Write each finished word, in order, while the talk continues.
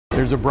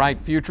There's a bright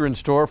future in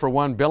store for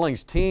one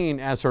Billings teen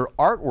as her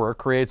artwork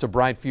creates a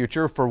bright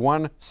future for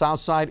one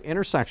South Side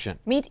intersection.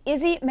 Meet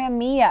Izzy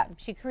Mamia.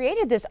 She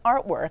created this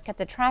artwork at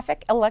the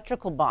traffic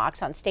electrical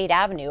box on State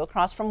Avenue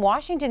across from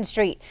Washington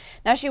Street.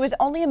 Now, she was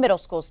only a middle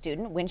school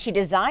student when she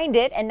designed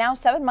it, and now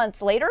 7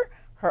 months later,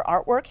 her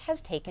artwork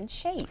has taken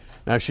shape.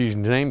 Now, she's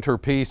named her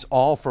piece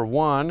All for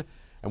One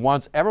and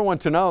wants everyone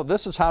to know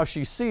this is how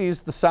she sees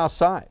the South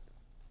Side.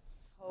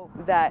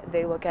 That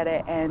they look at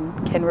it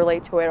and can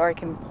relate to it, or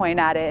can point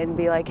at it and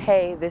be like,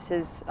 hey, this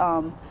is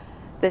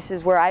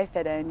where I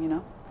fit in, you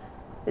know.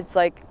 It's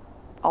like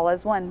all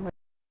as one.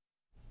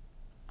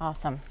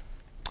 Awesome.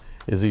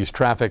 Izzy's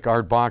traffic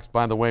art box,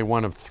 by the way,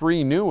 one of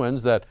 3 new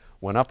ones that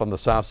went up on the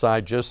South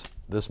Side just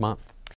this month.